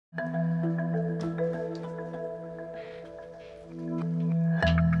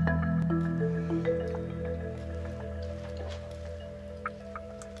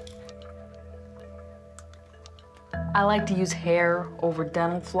I like to use hair over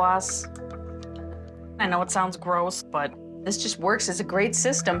dental floss. I know it sounds gross, but this just works as a great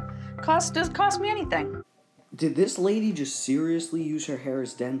system. Doesn't cost me anything. Did this lady just seriously use her hair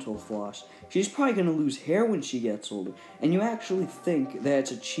as dental floss? She's probably gonna lose hair when she gets older. And you actually think that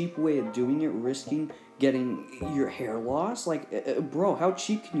it's a cheap way of doing it, risking getting your hair lost? Like, bro, how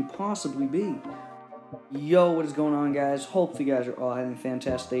cheap can you possibly be? Yo, what is going on, guys? Hope you guys are all having a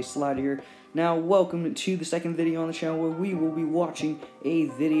fantastic day. Slider here. Now, welcome to the second video on the channel where we will be watching a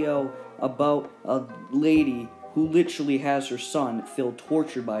video about a lady who literally has her son feel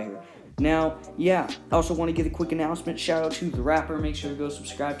tortured by her. Now, yeah, I also want to give a quick announcement. Shout out to The Rapper. Make sure to go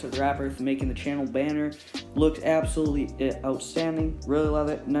subscribe to The Rapper for making the channel banner. Looks absolutely outstanding. Really love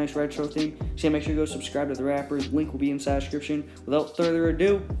it. Nice retro theme. So yeah, make sure to go subscribe to The Rapper. Link will be inside the description. Without further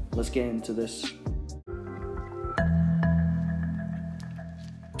ado, let's get into this.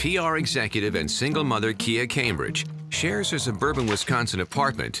 PR executive and single mother Kia Cambridge shares her suburban Wisconsin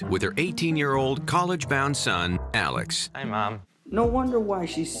apartment with her 18-year-old college-bound son, Alex. Hi, Mom. No wonder why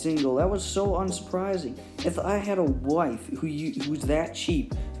she's single. That was so unsurprising. If I had a wife who's that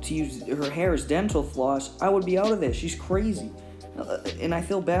cheap to use her hair as dental floss, I would be out of there. She's crazy. And I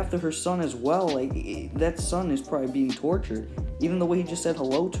feel bad for her son as well. Like, that son is probably being tortured. Even the way he just said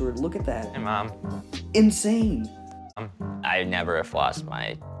hello to her. Look at that. Hey, Mom. Insane. I never have flossed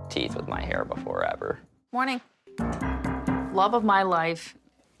my teeth with my hair before, ever. Morning. Love of my life,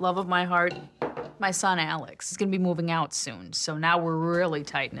 love of my heart, my son Alex is gonna be moving out soon, so now we're really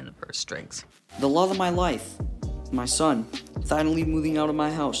tightening the purse strings. The love of my life, my son, finally moving out of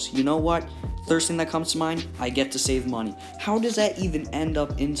my house. You know what? First thing that comes to mind, I get to save money. How does that even end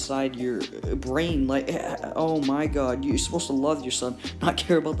up inside your brain? Like, oh my God, you're supposed to love your son, not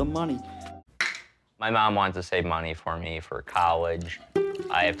care about the money. My mom wants to save money for me for college.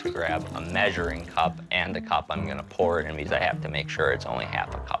 I have to grab a measuring cup and the cup I'm gonna pour it in because I have to make sure it's only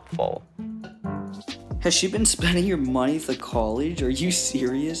half a cup full. Has she been spending your money for college? Are you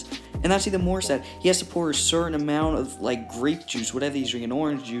serious? And that's even more sad. He has to pour a certain amount of, like, grape juice, whatever he's drinking,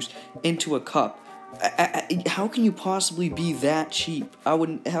 orange juice, into a cup. How can you possibly be that cheap? How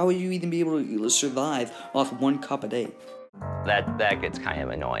would you even be able to survive off one cup a day? That gets kind of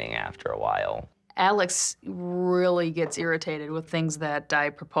annoying after a while. Alex really gets irritated with things that I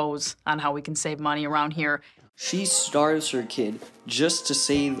propose on how we can save money around here. She starves her kid just to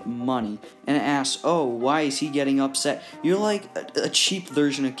save money and asks, oh, why is he getting upset? You're like a cheap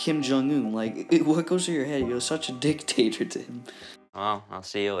version of Kim Jong-un. Like, what goes through your head? You're such a dictator to him. Well, I'll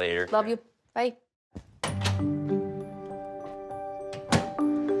see you later. Love you. Bye.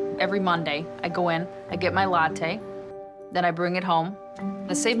 Every Monday, I go in, I get my latte, then I bring it home.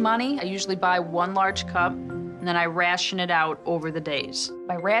 To save money, I usually buy one large cup, and then I ration it out over the days.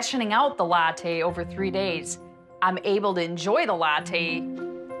 By rationing out the latte over 3 days, I'm able to enjoy the latte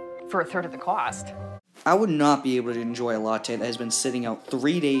for a third of the cost. I would not be able to enjoy a latte that has been sitting out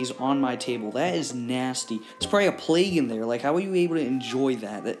 3 days on my table. That is nasty. There's probably a plague in there. Like, how are you able to enjoy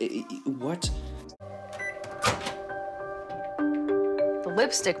that? What? The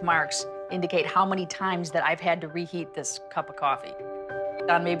lipstick marks indicate how many times that I've had to reheat this cup of coffee.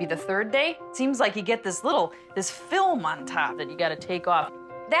 On maybe the third day, it seems like you get this film on top that you gotta take off.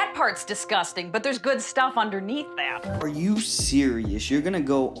 That part's disgusting, but there's good stuff underneath that. Are you serious? You're gonna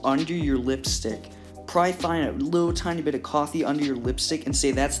go under your lipstick, probably find a little tiny bit of coffee under your lipstick and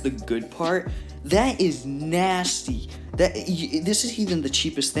say that's the good part? That is nasty. This is even the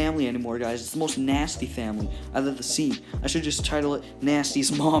cheapest family anymore, guys. It's the most nasty family I've ever seen. I should just title it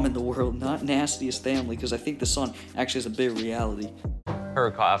Nastiest Mom in the World, not Nastiest Family, because I think the son actually has a bit of reality. Her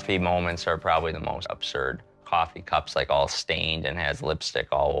coffee moments are probably the most absurd. Coffee cup's like all stained and has lipstick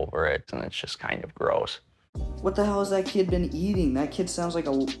all over it, and it's just kind of gross. What the hell has that kid been eating? That kid sounds like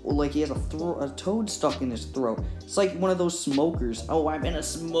he has a toad stuck in his throat. It's like one of those smokers. Oh, I've been a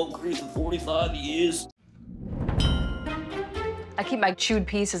smoker for 45 years. I keep my chewed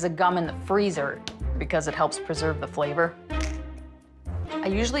pieces of gum in the freezer because it helps preserve the flavor. I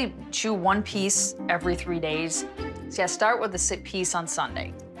usually chew one piece every 3 days. See, I start with a piece on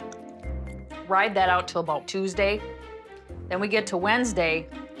Sunday. Ride that out till about Tuesday. Then we get to Wednesday.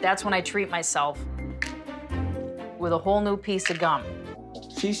 That's when I treat myself with a whole new piece of gum.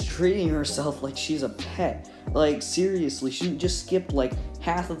 She's treating herself like she's a pet. Like, seriously, she just skipped like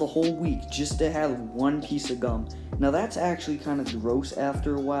half of the whole week just to have one piece of gum. Now that's actually kind of gross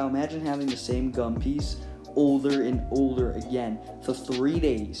after a while. Imagine having the same gum piece older and older again for 3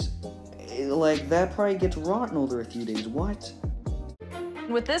 days. Like, that probably gets rotten over a few days. What?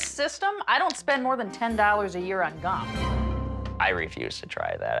 With this system, I don't spend more than $10 a year on gum. I refuse to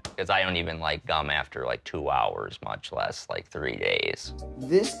try that because I don't even like gum after like 2 hours, much less like 3 days.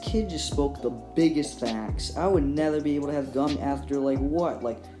 This kid just spoke the biggest facts. I would never be able to have gum after like what?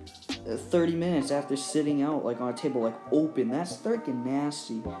 Like 30 minutes after sitting out like on a table like open. That's freaking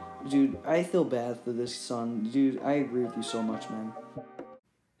nasty. Dude, I feel bad for this son. Dude, I agree with you so much, man.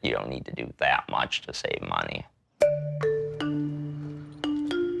 You don't need to do that much to save money.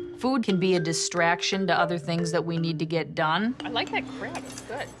 Food can be a distraction to other things that we need to get done. I like that crab, it's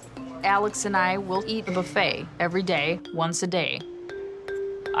good. Alex and I will eat a buffet every day, once a day.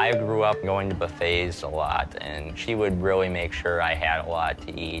 I grew up going to buffets a lot, and she would really make sure I had a lot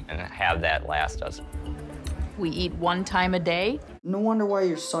to eat and have that last us. We eat 1 time a day. No wonder why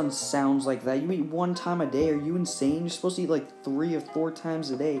your son sounds like that. You eat 1 time a day. Are you insane? You're supposed to eat like 3 or 4 times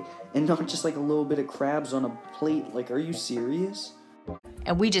a day and not just like a little bit of crabs on a plate. Like, are you serious?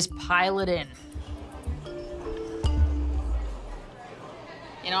 And we just pile it in.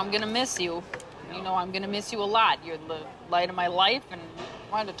 You know, I'm gonna miss you. You know, I'm gonna miss you a lot. You're the light of my life, and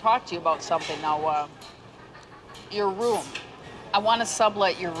I wanted to talk to you about something. Now, your room. I want to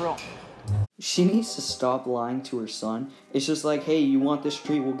sublet your room. She needs to stop lying to her son. It's just like, hey, you want this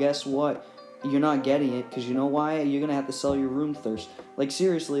treat? Well, guess what? You're not getting it, because you know why? You're going to have to sell your room first. Like,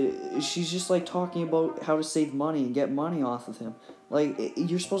 seriously, she's just, like, talking about how to save money and get money off of him. Like,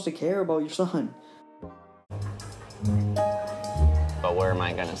 you're supposed to care about your son. But where am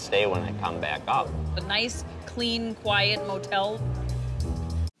I gonna stay when I come back up? A nice, clean, quiet motel.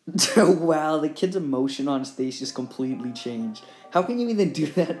 Wow, the kid's emotion on his face just completely changed. How can you even do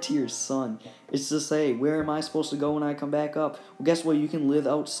that to your son? It's to say, where am I supposed to go when I come back up? Well, guess what? You can live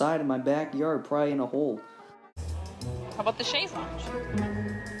outside in my backyard, probably in a hole. How about the chaise lounge?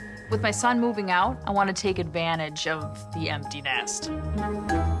 With my son moving out, I want to take advantage of the empty nest.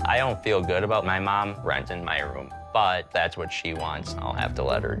 I don't feel good about my mom renting my room, but that's what she wants. I'll have to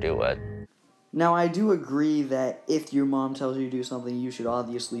let her do it. Now, I do agree that if your mom tells you to do something, you should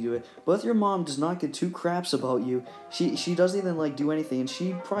obviously do it. But if your mom does not give 2 craps about you, she doesn't even, like, do anything, and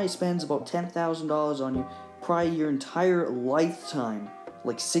she probably spends about $10,000 on you probably your entire lifetime,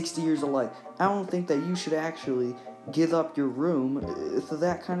 like 60 years of life. I don't think that you should actually give up your room for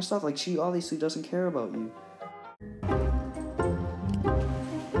that kind of stuff. Like, she obviously doesn't care about you.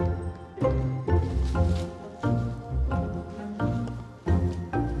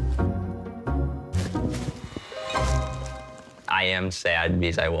 I am sad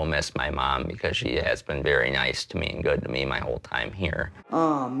because I will miss my mom because she has been very nice to me and good to me my whole time here.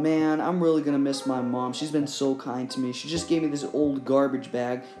 Oh man, I'm really gonna miss my mom. She's been so kind to me. She just gave me this old garbage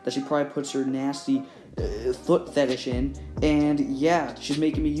bag that she probably puts her nasty foot fetish in, and yeah, she's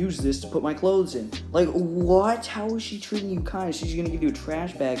making me use this to put my clothes in. Like, what? How is she treating you kind? She's gonna give you a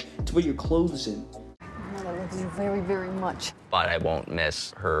trash bag to put your clothes in. Mother loves you very, very much. But I won't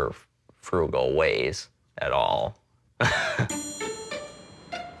miss her frugal ways at all.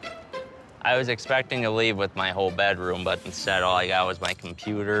 I was expecting to leave with my whole bedroom, but instead all I got was my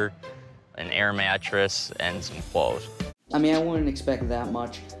computer, an air mattress, and some clothes. I mean, I wouldn't expect that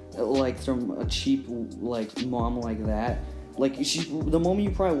much, like, from a cheap, like, mom like that. Like, the moment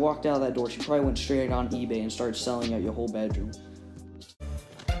you probably walked out of that door, she probably went straight on eBay and started selling out your whole bedroom.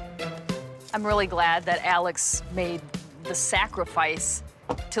 I'm really glad that Alex made the sacrifice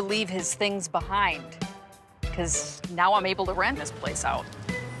to leave his things behind, because now I'm able to rent this place out.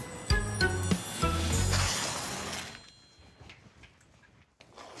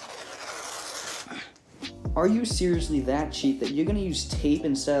 Are you seriously that cheap that you're gonna use tape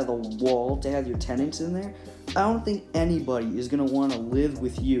instead of the wall to have your tenants in there? I don't think anybody is gonna wanna live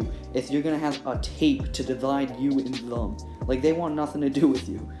with you if you're gonna have a tape to divide you and them. Like, they want nothing to do with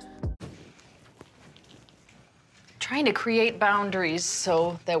you. Trying to create boundaries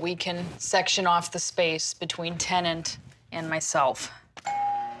so that we can section off the space between tenant and myself.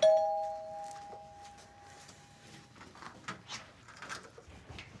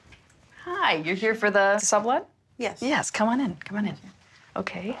 Hi, you're here for the sublet? Yes. Yes, come on in, come on in.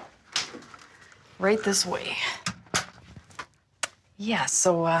 Okay. Right this way. Yeah,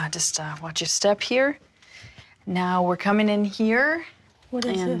 so just watch your step here. Now we're coming in here. What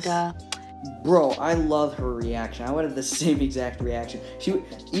is this? Bro, I love her reaction. I would have the same exact reaction.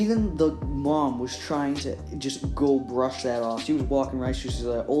 Even the mom was trying to just go brush that off. She was walking right. She was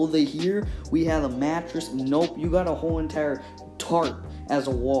like, "Oh, they here? We have a mattress? Nope, you got a whole entire tarp as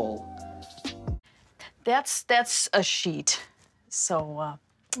a wall." That's a sheet. So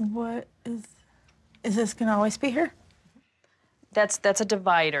What is this gonna always be here? that's a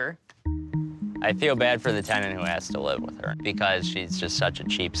divider. I feel bad for the tenant who has to live with her because she's just such a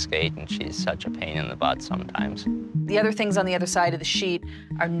cheapskate and she's such a pain in the butt sometimes. The other things on the other side of the sheet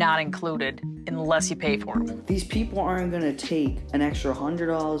are not included unless you pay for them. These people aren't gonna take an extra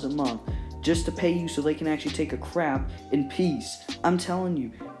 $100 a month just to pay you so they can actually take a crap in peace. I'm telling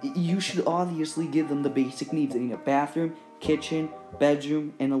you, you should obviously give them the basic needs. They need a bathroom, kitchen,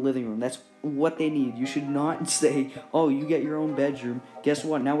 bedroom, and a living room. That's what they need. You should not say, oh, you get your own bedroom. Guess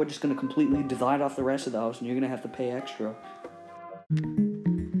what? Now we're just going to completely divide off the rest of the house and you're going to have to pay extra.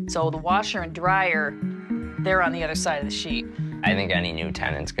 So the washer and dryer, they're on the other side of the sheet. I think any new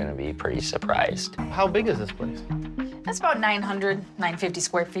tenant's going to be pretty surprised. How big is this place? That's about 950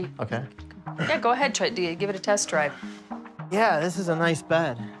 square feet. Okay. Yeah, go ahead, give it a test drive. Yeah, this is a nice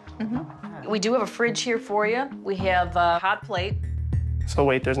bed. We do have a fridge here for you. We have a hot plate. So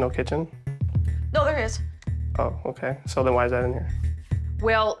wait, there's no kitchen? No, there is. Oh, okay. So then why is that in here?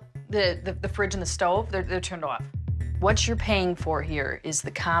 Well, the fridge and the stove, they're turned off. What you're paying for here is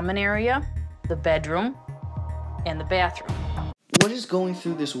the common area, the bedroom, and the bathroom. What is going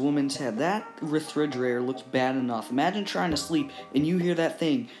through this woman's head? That refrigerator looks bad enough. Imagine trying to sleep and you hear that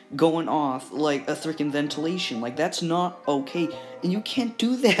thing going off like a freaking ventilation. Like, that's not okay. And you can't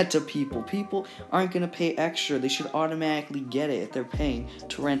do that to people. People aren't going to pay extra. They should automatically get it if they're paying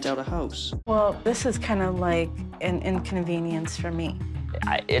to rent out a house. Well, this is kind of like an inconvenience for me.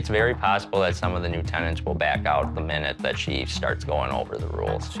 It's very possible that some of the new tenants will back out the minute that she starts going over the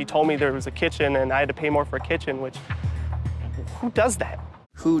rules. She told me there was a kitchen and I had to pay more for a kitchen, which, who does that?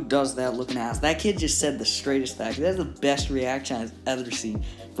 Who does that looking ass? That kid just said the straightest fact. That's the best reaction I've ever seen.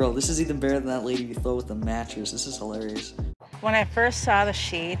 Bro, this is even better than that lady before with the mattress. This is hilarious. When I first saw the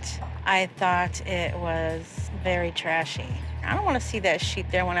sheet, I thought it was very trashy. I don't want to see that sheet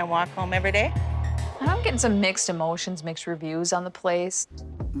there when I walk home every day. I'm getting some mixed emotions, mixed reviews on the place.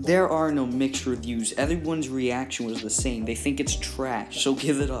 There are no mixed reviews. Everyone's reaction was the same. They think it's trash, so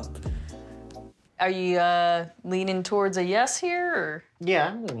give it up. Are you leaning towards a yes here, or? Yeah,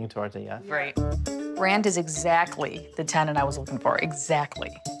 I'm leaning towards a yes. Great. Rand is exactly the tenant I was looking for,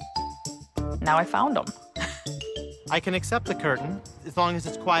 exactly. Now I found him. I can accept the curtain. As long as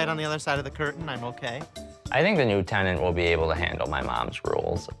it's quiet on the other side of the curtain, I'm okay. I think the new tenant will be able to handle my mom's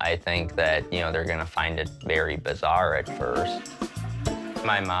rules. I think that, they're gonna find it very bizarre at first.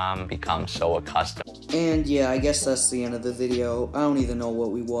 My mom becomes so accustomed. And yeah, I guess that's the end of the video. I don't even know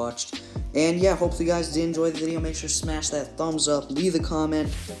what we watched. And yeah, hopefully you guys did enjoy the video. Make sure to smash that thumbs up, leave a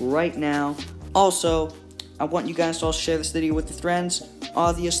comment right now. Also, I want you guys to all share this video with your friends.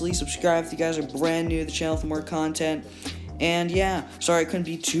 Obviously, subscribe if you guys are brand new to the channel for more content. And yeah, sorry I couldn't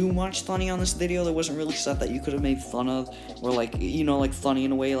be too much funny on this video. There wasn't really stuff that you could have made fun of, or like, like funny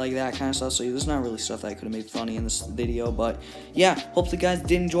in a way, like that kind of stuff. So there's not really stuff that I could have made funny in this video. But yeah, hopefully you guys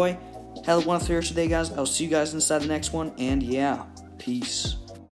did enjoy. Have a wonderful rest of the day, guys. I'll see you guys inside the next one. And yeah, peace.